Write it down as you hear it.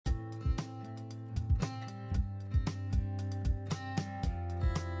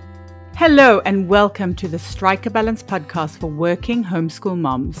Hello and welcome to the Strike a Balance podcast for working homeschool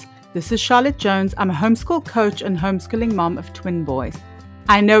moms. This is Charlotte Jones. I'm a homeschool coach and homeschooling mom of twin boys.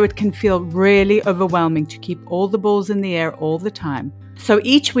 I know it can feel really overwhelming to keep all the balls in the air all the time. So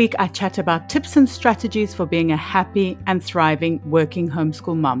each week I chat about tips and strategies for being a happy and thriving working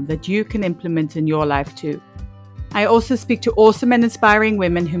homeschool mom that you can implement in your life too. I also speak to awesome and inspiring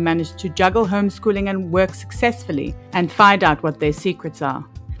women who manage to juggle homeschooling and work successfully and find out what their secrets are.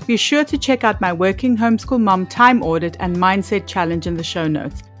 Be sure to check out my Working Homeschool Mom Time Audit and Mindset Challenge in the show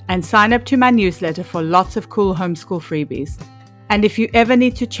notes and sign up to my newsletter for lots of cool homeschool freebies. And if you ever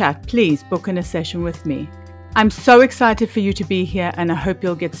need to chat, please book in a session with me. I'm so excited for you to be here and I hope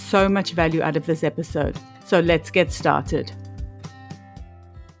you'll get so much value out of this episode. So let's get started.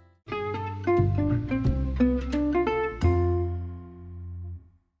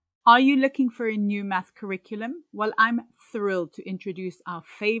 Are you looking for a new math curriculum? Well, I'm thrilled to introduce our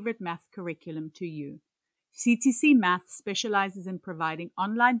favorite math curriculum to you. CTC Math specializes in providing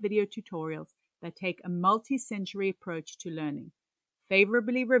online video tutorials that take a multi-sensory approach to learning.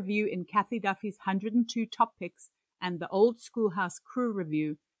 Favorably review in Kathy Duffy's 102 Top Picks and the Old Schoolhouse Crew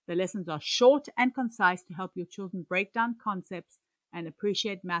Review, the lessons are short and concise to help your children break down concepts and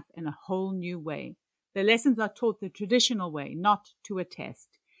appreciate math in a whole new way. The lessons are taught the traditional way, not to a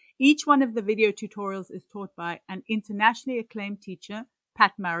test. Each one of the video tutorials is taught by an internationally acclaimed teacher,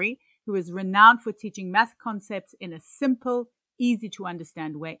 Pat Murray, who is renowned for teaching math concepts in a simple, easy to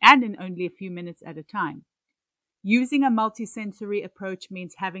understand way and in only a few minutes at a time. Using a multisensory approach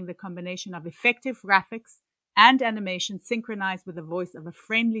means having the combination of effective graphics and animation synchronized with the voice of a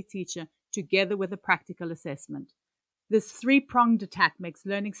friendly teacher together with a practical assessment. This three-pronged attack makes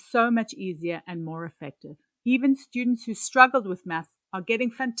learning so much easier and more effective. Even students who struggled with math are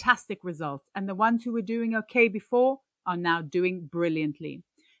getting fantastic results, and the ones who were doing okay before are now doing brilliantly.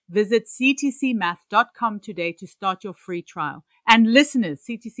 Visit ctcmath.com today to start your free trial. And listeners,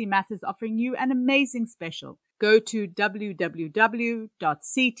 CTC Math is offering you an amazing special. Go to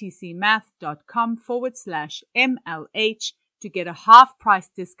www.ctcmath.com/MLH to get a half price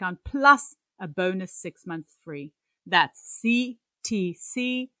discount plus a bonus 6 months free. That's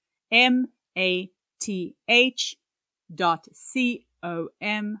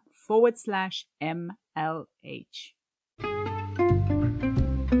ctcmath.com/MLH.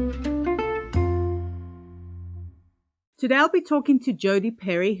 Today I'll be talking to Jodie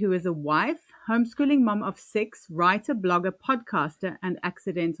Perry, who is a wife, homeschooling mom of 6, writer, blogger, podcaster, and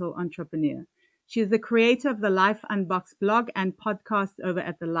accidental entrepreneur. She is the creator of the Life Unboxed blog and podcast over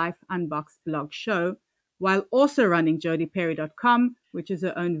at the Life Unboxed blog show, while also running jodieperry.com, which is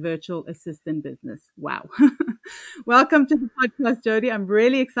her own virtual assistant business. Wow. Welcome to the podcast, Jodie. I'm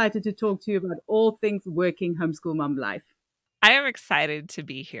really excited to talk to you about all things working homeschool mom life. I am excited to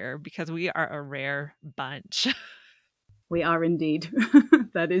be here because we are a rare bunch. We are indeed.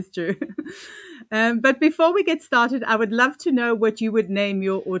 That is true. But before we get started, I would love to know what you would name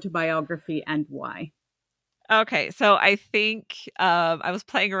your autobiography and why. Okay, so I think I was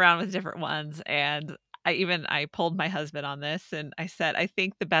playing around with different ones, and I pulled my husband on this, and I said, I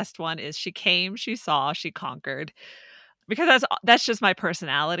think the best one is she came, she saw, she conquered. Because that's just my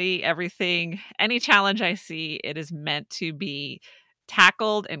personality. Any challenge I see, it is meant to be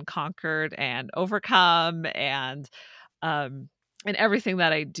tackled and conquered and overcome, and everything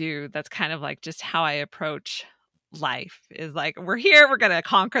that I do, that's kind of like just how I approach life is like, we're here, we're going to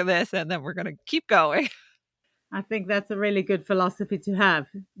conquer this, and then we're going to keep going. I think that's a really good philosophy to have.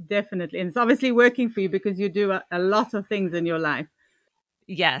 Definitely. And it's obviously working for you because you do a lot of things in your life.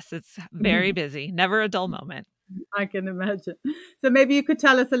 Yes, it's very busy. Never a dull moment. I can imagine. So maybe you could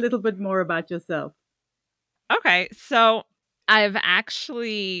tell us a little bit more about yourself. Okay. So I've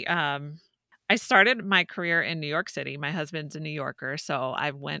actually, I started my career in New York City. My husband's a New Yorker. So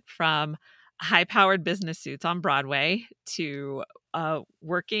I went from high-powered business suits on Broadway to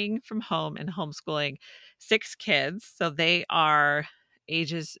working from home and homeschooling 6 kids. So they are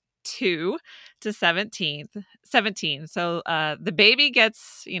ages 2 to 17. So the baby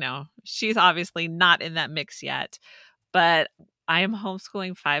gets, she's obviously not in that mix yet, but I am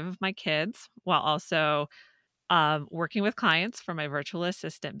homeschooling 5 of my kids while also working with clients for my virtual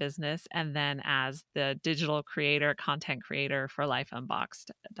assistant business, and then as the digital creator, content creator for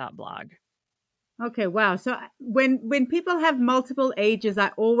lifeunboxed.blog. Okay, wow. So when people have multiple ages, I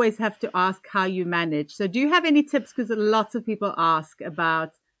always have to ask how you manage. So do you have any tips? Because lots of people ask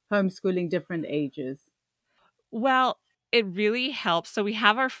about homeschooling different ages. Well, it really helps. So we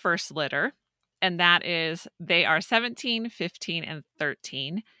have our first litter, and that is, they are 17, 15, and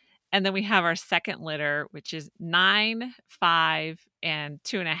 13. And then we have our second litter, which is 9, 5, and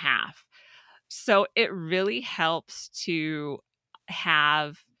 2.5. So it really helps to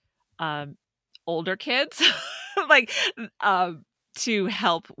have um, older kids like um, to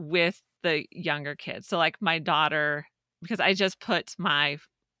help with the younger kids. So like my daughter, because I just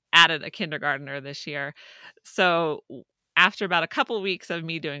added a kindergartner this year. So after about a couple weeks of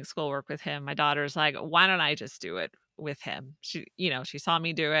me doing schoolwork with him, my daughter's like, why don't I just do it with him? She saw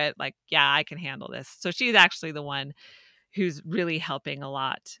me do it, like, yeah, I can handle this. So she's actually the one who's really helping a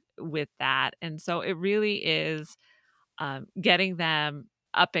lot with that. And so it really is getting them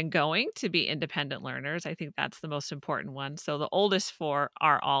up and going to be independent learners. I think that's the most important one. So the oldest four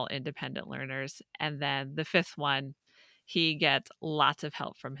are all independent learners. And then the fifth one, he gets lots of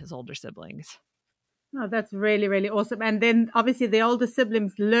help from his older siblings. Oh, that's really, really awesome. And then obviously the older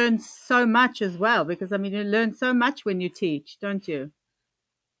siblings learn so much as well, because I mean, you learn so much when you teach, don't you?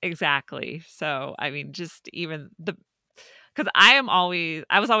 Exactly. So, I mean, just even because I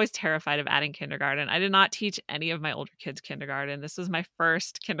was always terrified of adding kindergarten. I did not teach any of my older kids kindergarten. This was my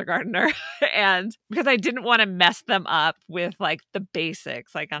first kindergartner. And because I didn't want to mess them up with like the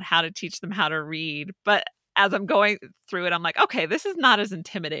basics, like on how to teach them how to read. But as I'm going through it, I'm like, okay, this is not as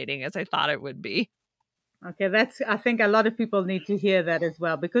intimidating as I thought it would be. Okay, I think a lot of people need to hear that as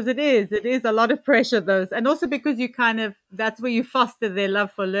well, because it is a lot of pressure, those, and also because that's where you foster their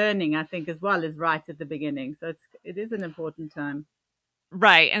love for learning, I think, as well, is right at the beginning. So it is an important time.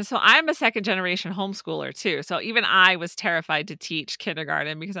 Right. And so I'm a second generation homeschooler too. So even I was terrified to teach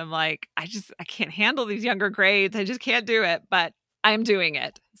kindergarten because I'm like, I can't handle these younger grades. I just can't do it, but I'm doing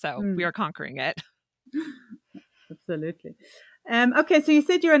it. So we Mm, are conquering it. absolutely. Okay, so you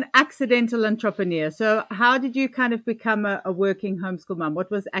said you're an accidental entrepreneur. So how did you kind of become a working homeschool mom?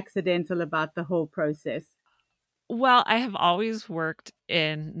 What was accidental about the whole process? Well, I have always worked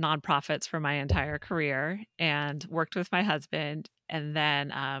in nonprofits for my entire career and worked with my husband. And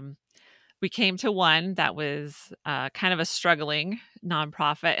then we came to one that was kind of a struggling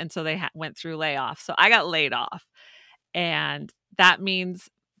nonprofit. And so they went through layoffs. So I got laid off. And that means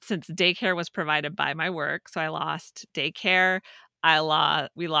since daycare was provided by my work, so I lost daycare,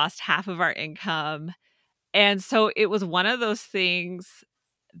 we lost half of our income. And so it was one of those things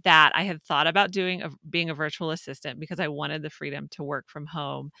that I had thought about doing of being a virtual assistant because I wanted the freedom to work from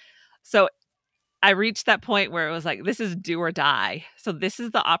home. So I reached that point where it was like, this is do or die. So this is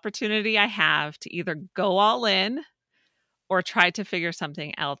the opportunity I have to either go all in or try to figure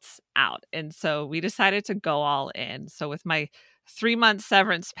something else out. And so we decided to go all in. So with my 3-month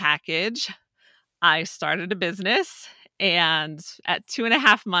severance package, I started a business. And at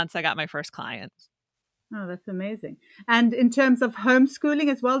 2.5 months, I got my first client. Oh, that's amazing. And in terms of homeschooling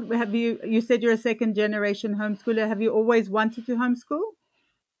as well, you said you're a second generation homeschooler. Have you always wanted to homeschool?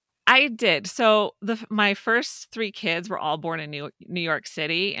 I did. So my first 3 kids were all born in New York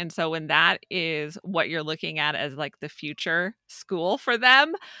City, and so when that is what you're looking at as like the future school for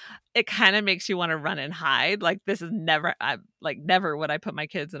them, it kind of makes you want to run and hide. Like this is never would I put my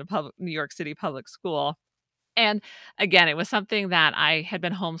kids in a public New York City public school. And again, it was something that I had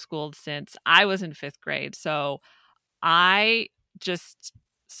been homeschooled since I was in 5th grade. So I just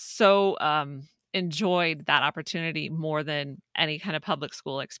so enjoyed that opportunity more than any kind of public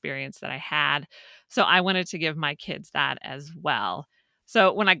school experience that I had. So I wanted to give my kids that as well.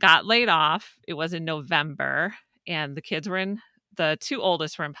 So when I got laid off, it was in November, and the 2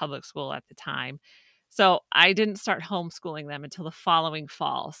 oldest were in public school at the time. So I didn't start homeschooling them until the following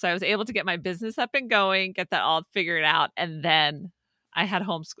fall. So I was able to get my business up and going, get that all figured out, and then I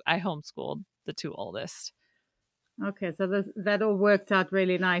homeschooled the 2 oldest. Okay, so that all worked out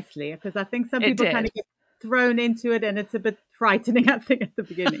really nicely, because I think some It people kind did. of get thrown into it and it's a bit frightening, I think, at the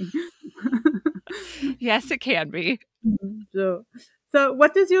beginning. Yes, it can be. So, so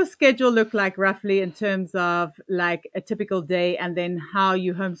what does your schedule look like roughly in terms of like a typical day, and then how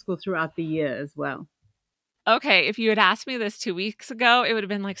you homeschool throughout the year as well? Okay, if you had asked me this 2 weeks ago, it would have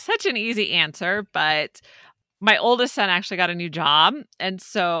been like such an easy answer, but my oldest son actually got a new job, and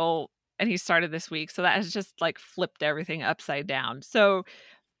he started this week, so that has just like flipped everything upside down. So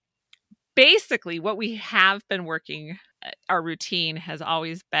basically what we have been working our routine has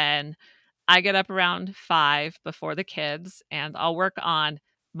always been I get up around 5 before the kids, and I'll work on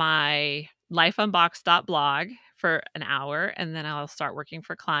my lifeunboxed.blog for an hour, and then I'll start working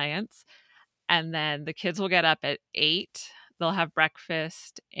for clients. And then the kids will get up at 8. They'll have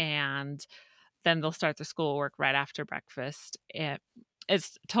breakfast, and then they'll start the schoolwork right after breakfast.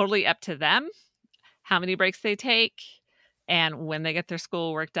 It's totally up to them how many breaks they take and when they get their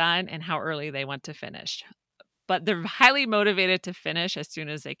schoolwork done and how early they want to finish. But they're highly motivated to finish as soon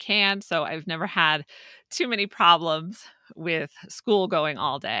as they can. So I've never had too many problems with school going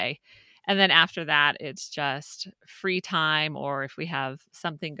all day. And then after that, it's just free time, or if we have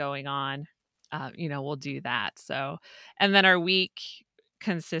something going on, we'll do that. So, and then our week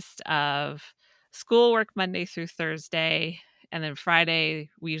consists of schoolwork Monday through Thursday, and then Friday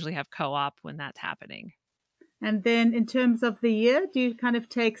we usually have co-op when that's happening. And then in terms of the year, do you kind of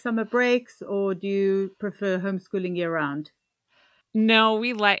take summer breaks or do you prefer homeschooling year round? No,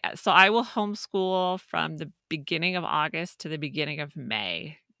 so I will homeschool from the beginning of August to the beginning of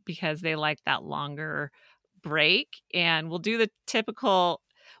May because they like that longer break, and we'll do the typical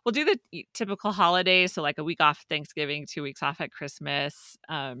holidays, so like a week off Thanksgiving, 2 weeks off at Christmas.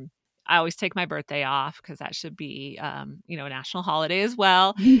 I always take my birthday off because that should be a national holiday as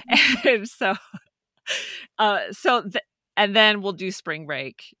well. And and then we'll do spring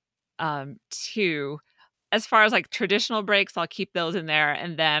break too. As far as like traditional breaks, I'll keep those in there.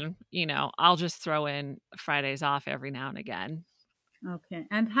 And then, I'll just throw in Fridays off every now and again. Okay.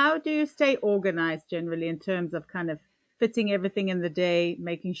 And how do you stay organized generally in terms of kind of fitting everything in the day,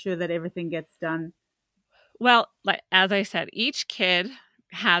 making sure that everything gets done? Well, like as I said, each kid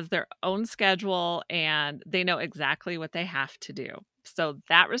has their own schedule and they know exactly what they have to do. So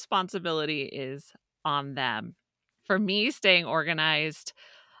that responsibility is on them. For me, staying organized,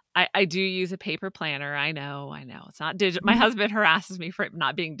 I do use a paper planner. I know. It's not digital. My husband harasses me for it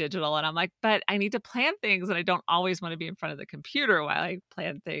not being digital. And I'm like, but I need to plan things and I don't always want to be in front of the computer while I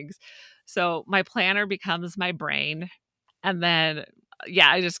plan things. So my planner becomes my brain. And then, yeah,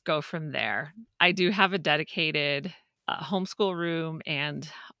 I just go from there. I do have a dedicated homeschool room and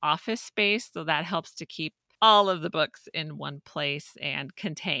office space. So that helps to keep all of the books in one place and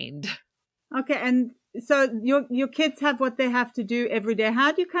contained. Okay. And so your kids have what they have to do every day.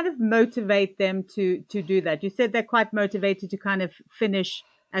 How do you kind of motivate them to do that? You said they're quite motivated to kind of finish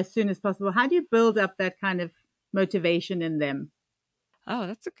as soon as possible. How do you build up that kind of motivation in them?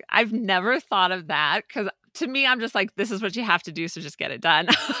 Oh, I've never thought of that because to me, I'm just like, this is what you have to do, so just get it done.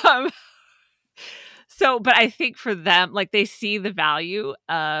 Um, but I think for them, like they see the value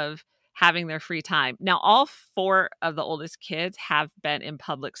of having their free time. Now, all 4 of the oldest kids have been in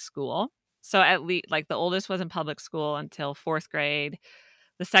public school. So at least, like the oldest was in public school until 4th grade.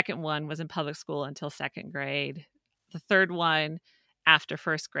 The second one was in public school until 2nd grade. The third one after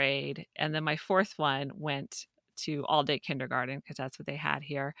 1st grade. And then my 4th one went to all day kindergarten because that's what they had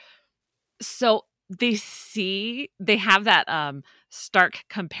here. So they have that stark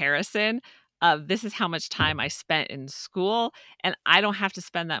comparison of this is how much time I spent in school, and I don't have to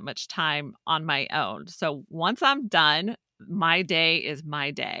spend that much time on my own. So once I'm done, my day is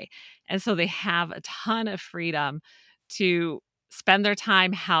my day. And so they have a ton of freedom to spend their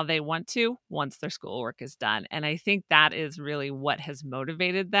time how they want to once their schoolwork is done. And I think that is really what has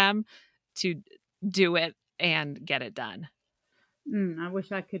motivated them to do it and get it done. I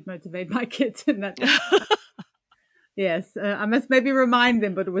wish I could motivate my kids in that way. Yes, I must maybe remind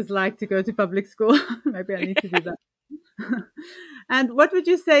them what it was like to go to public school. Maybe I need to do that. And what would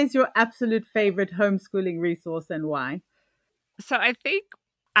you say is your absolute favorite homeschooling resource and why? So I think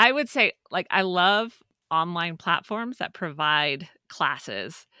I would say, like, I love online platforms that provide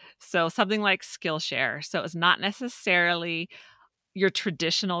classes. So something like Skillshare. So it's not necessarily your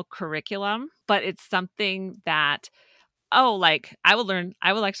traditional curriculum, but it's something that, like I would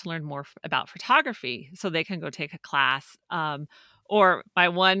like to learn more about photography, so they can go take a class. Or my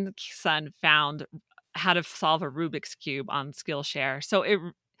one son found how to solve a Rubik's Cube on Skillshare.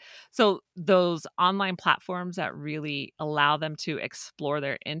 So those online platforms that really allow them to explore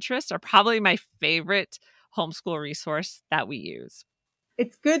their interests are probably my favorite homeschool resource that we use.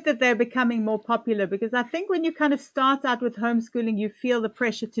 It's good that they're becoming more popular because I think when you kind of start out with homeschooling, you feel the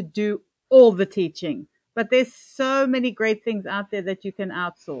pressure to do all the teaching. But there's so many great things out there that you can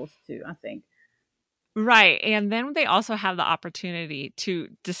outsource to, I think. Right. And then they also have the opportunity to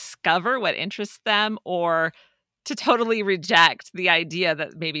discover what interests them or to totally reject the idea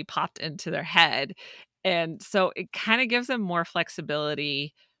that maybe popped into their head. And so it kind of gives them more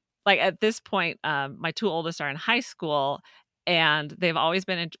flexibility. Like at this point, my 2 oldest are in high school and they've always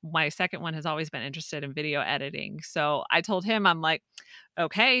been, my second one has always been interested in video editing. So I told him, I'm like,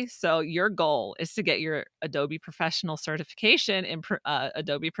 okay, so your goal is to get your Adobe Professional certification in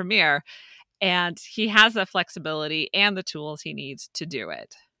Adobe Premiere. And he has the flexibility and the tools he needs to do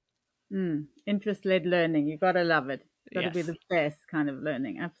it. Interest-led learning. You got to love it. It's got to be Yes. the best kind of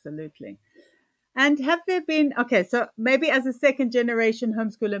learning. Absolutely. And have there been, okay, so maybe as a second generation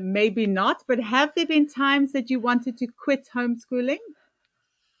homeschooler, maybe not, but have there been times that you wanted to quit homeschooling?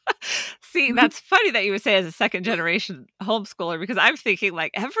 See, that's funny that you would say as a second generation homeschooler because I'm thinking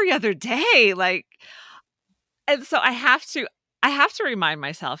like every other day, like, and so I have to. I have to remind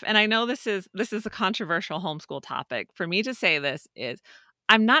myself, and I know this is a controversial homeschool topic. For me to say this is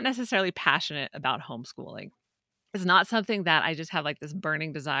I'm not necessarily passionate about homeschooling. It's not something that I just have like this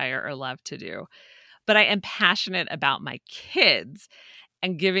burning desire or love to do, but I am passionate about my kids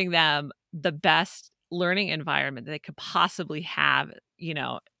and giving them the best learning environment that they could possibly have,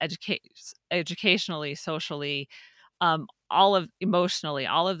 educationally, socially, all of emotionally,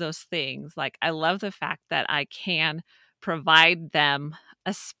 all of those things. Like I love the fact that I can provide them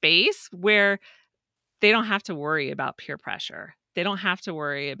a space where they don't have to worry about peer pressure. They don't have to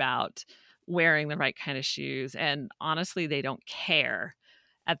worry about wearing the right kind of shoes. And honestly, they don't care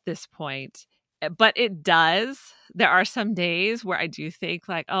at this point. But it does. There are some days where I do think,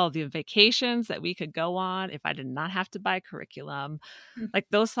 like, oh, the vacations that we could go on if I did not have to buy curriculum, like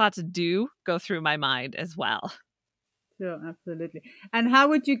those thoughts do go through my mind as well. Sure, absolutely. And how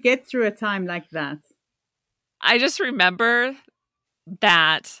would you get through a time like that? I just remember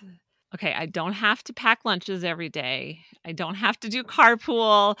that, okay, I don't have to pack lunches every day. I don't have to do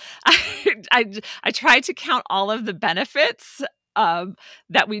carpool. I try to count all of the benefits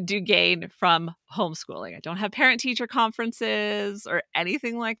that we do gain from homeschooling. I don't have parent-teacher conferences or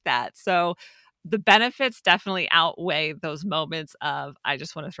anything like that. So the benefits definitely outweigh those moments of I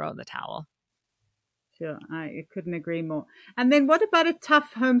just want to throw in the towel. Sure, I couldn't agree more. And then what about a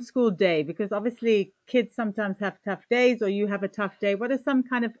tough homeschool day? Because obviously kids sometimes have tough days, or you have a tough day. What are some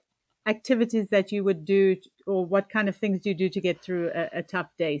kind of activities that you would do, or what kind of things do you do to get through a tough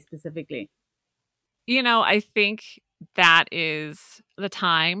day specifically? I think that is the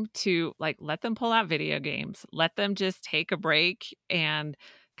time to like let them pull out video games, let them just take a break and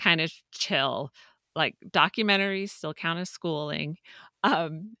kind of chill. Like documentaries still count as schooling,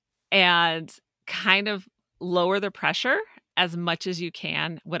 um, and kind of lower the pressure as much as you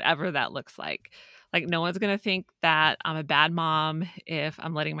can, whatever that looks like. Like no one's gonna think that I'm a bad mom if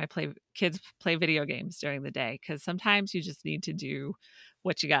I'm letting my kids play video games during the day, because sometimes you just need to do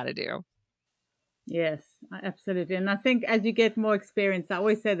what you got to do. Yes, absolutely. And I think as you get more experience, I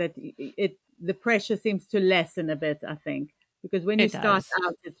always say that the pressure seems to lessen a bit, I think, because when you It start does.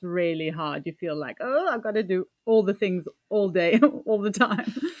 out, it's really hard. You feel like, oh, I've got to do all the things all day, all the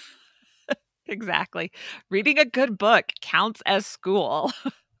time. Exactly. Reading a good book counts as school.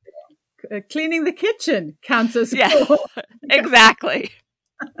 Cleaning the kitchen counts as Yeah, school. exactly.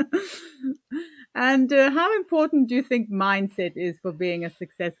 And how important do you think mindset is for being a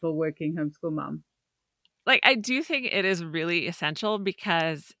successful working homeschool mom? Like, I do think it is really essential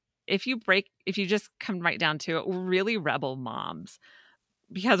because if you just come right down to it, we're really rebel moms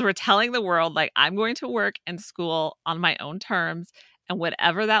because we're telling the world, like, I'm going to work and school on my own terms. And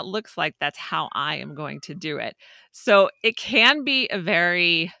whatever that looks like, that's how I am going to do it. So it can be a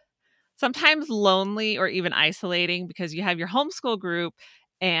very sometimes lonely or even isolating because you have your homeschool group.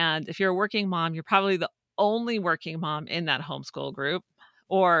 And if you're a working mom, you're probably the only working mom in that homeschool group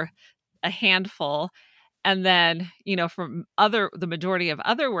or a handful. And then, from the majority of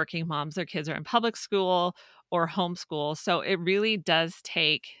other working moms, their kids are in public school or homeschool. So it really does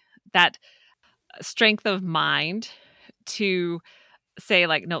take that strength of mind to say,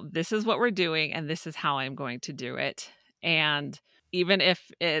 like, no, this is what we're doing and this is how I'm going to do it. And even if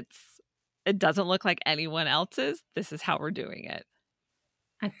it doesn't look like anyone else's, this is how we're doing it.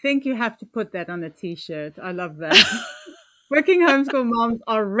 I think you have to put that on a t-shirt. I love that. Working homeschool moms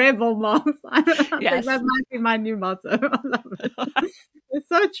are rebel moms. I think Yes. that might be my new motto. I love it. It's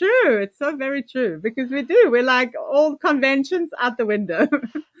so true. It's so very true because we do. We're like all conventions out the window.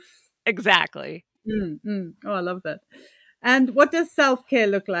 Exactly. Oh, I love that. And what does self-care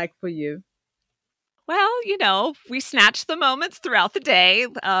look like for you? Well, we snatch the moments throughout the day,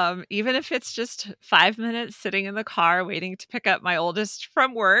 even if it's just 5 minutes sitting in the car waiting to pick up my oldest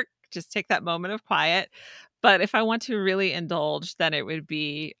from work, just take that moment of quiet. But if I want to really indulge, then it would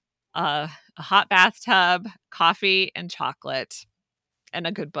be a hot bathtub, coffee, and chocolate, and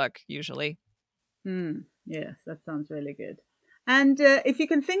a good book, usually. Yes, that sounds really good. And if you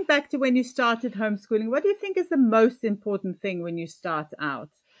can think back to when you started homeschooling, what do you think is the most important thing when you start out?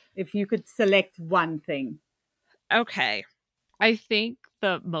 If you could select one thing. Okay. I think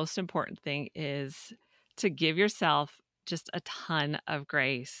the most important thing is to give yourself just a ton of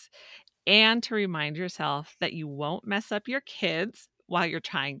grace and to remind yourself that you won't mess up your kids while you're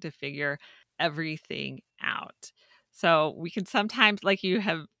trying to figure everything out. So we can sometimes, like you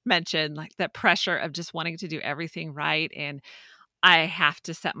have mentioned, like that pressure of just wanting to do everything right. And I have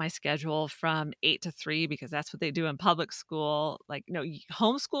to set my schedule from 8 to 3 because that's what they do in public school. Like, no,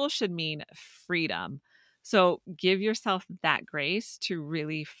 homeschool should mean freedom. So give yourself that grace to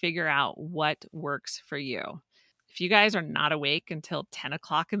really figure out what works for you. If you guys are not awake until 10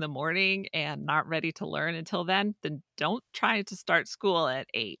 o'clock in the morning and not ready to learn until then don't try to start school at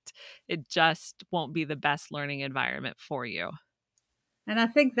 8. It just won't be the best learning environment for you. And I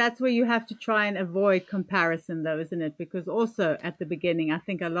think that's where you have to try and avoid comparison, though, isn't it? Because also at the beginning, I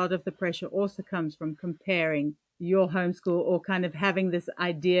think a lot of the pressure also comes from comparing your homeschool or kind of having this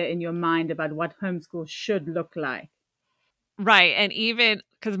idea in your mind about what homeschool should look like. Right. And even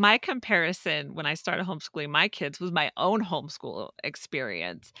because my comparison when I started homeschooling my kids was my own homeschool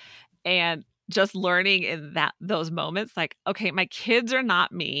experience. And just learning in those moments, like, okay, my kids are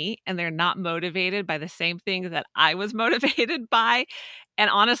not me and they're not motivated by the same things that I was motivated by. And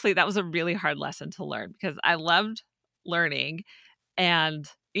honestly, that was a really hard lesson to learn because I loved learning. And,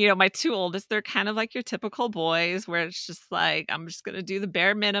 my two oldest, they're kind of like your typical boys where it's just like, I'm just going to do the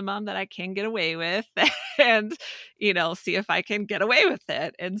bare minimum that I can get away with and, see if I can get away with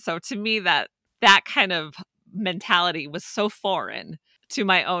it. And so to me, that kind of mentality was so foreign to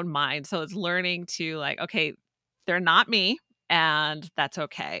my own mind. So it's learning to like, okay, they're not me and that's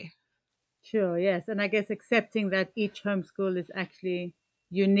okay. Sure, yes. And I guess accepting that each homeschool is actually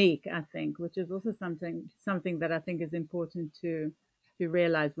unique, I think, which is also something that I think is important to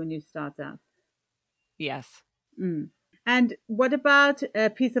realize when you start out. Yes. And what about a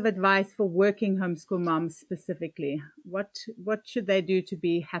piece of advice for working homeschool moms specifically? What should they do to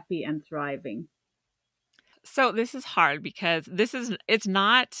be happy and thriving? So this is hard because this is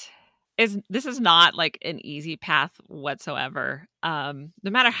not like an easy path whatsoever. No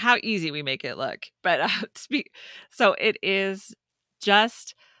matter how easy we make it look, but so it is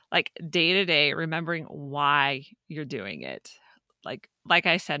just like day to day remembering why you're doing it. Like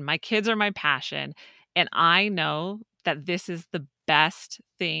I said, my kids are my passion, and I know that this is the best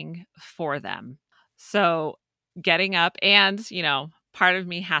thing for them. So getting up and, part of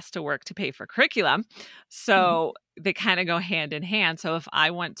me has to work to pay for curriculum. So they kind of go hand in hand. So if I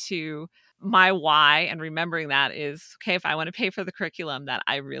want to, my why and remembering that is, okay, if I want to pay for the curriculum that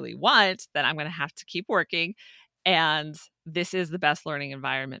I really want, then I'm going to have to keep working. And this is the best learning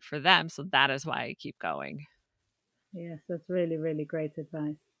environment for them. So that is why I keep going. Yes, that's really, really great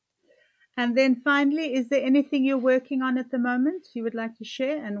advice. And then finally, is there anything you're working on at the moment you would like to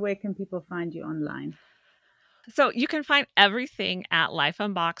share, and where can people find you online? So you can find everything at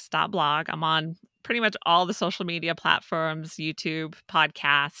lifeunboxed.blog. I'm on pretty much all the social media platforms, YouTube,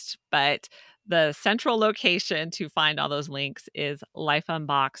 podcast, but the central location to find all those links is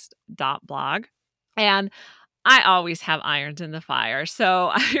lifeunboxed.blog. And I always have irons in the fire. So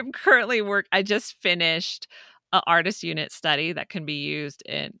I'm currently I just finished an artist unit study that can be used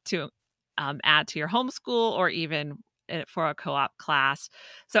to add to your homeschool or even for a co-op class.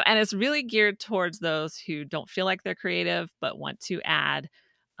 So, and it's really geared towards those who don't feel like they're creative, but want to add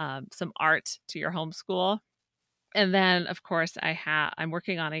some art to your homeschool. And then, of course, I'm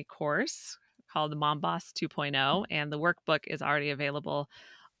working on a course called the Mom Boss 2.0, and the workbook is already available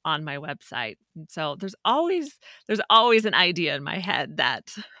on my website. And so there's always an idea in my head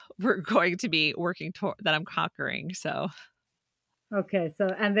that we're going to be working toward, that I'm conquering. So, okay. So,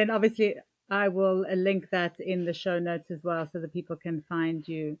 and then obviously I will link that in the show notes as well so that people can find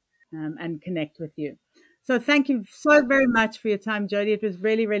you and connect with you. So thank you so very much for your time, Jodie. It was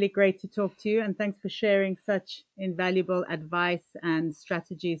really, really great to talk to you. And thanks for sharing such invaluable advice and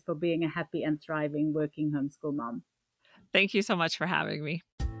strategies for being a happy and thriving working homeschool mom. Thank you so much for having me.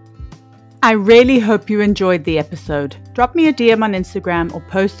 I really hope you enjoyed the episode. Drop me a DM on Instagram or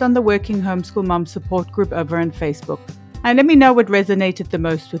post on the Working Homeschool Mom support group over on Facebook. And let me know what resonated the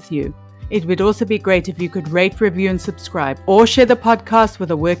most with you. It would also be great if you could rate, review, and subscribe, or share the podcast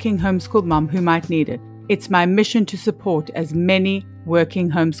with a working homeschool mom who might need it. It's my mission to support as many working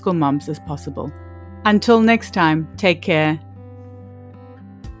homeschool moms as possible. Until next time, take care